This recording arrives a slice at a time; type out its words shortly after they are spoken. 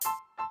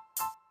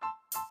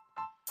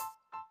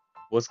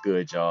What's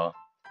good, y'all?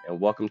 And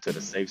welcome to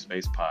the Safe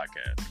Space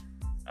Podcast.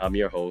 I'm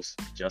your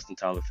host, Justin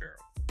Tyler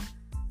Farrell.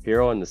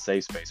 Here on the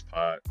Safe Space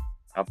Pod,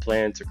 I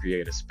plan to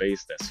create a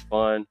space that's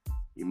fun,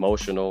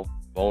 emotional,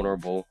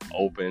 vulnerable,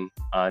 open,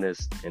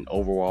 honest, and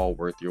overall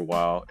worth your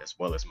while as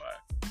well as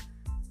mine.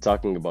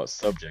 Talking about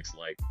subjects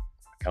like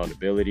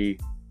accountability,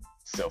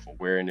 self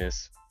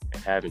awareness,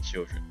 and having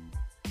children,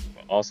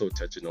 but also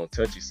touching on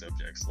touchy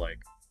subjects like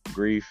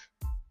grief,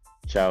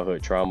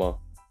 childhood trauma,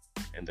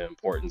 and the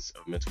importance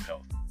of mental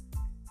health.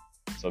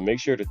 So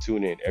make sure to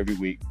tune in every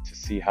week to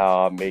see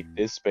how I make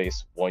this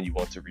space one you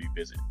want to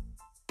revisit.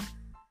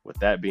 With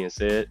that being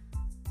said,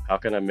 how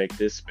can I make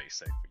this space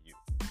safe for you?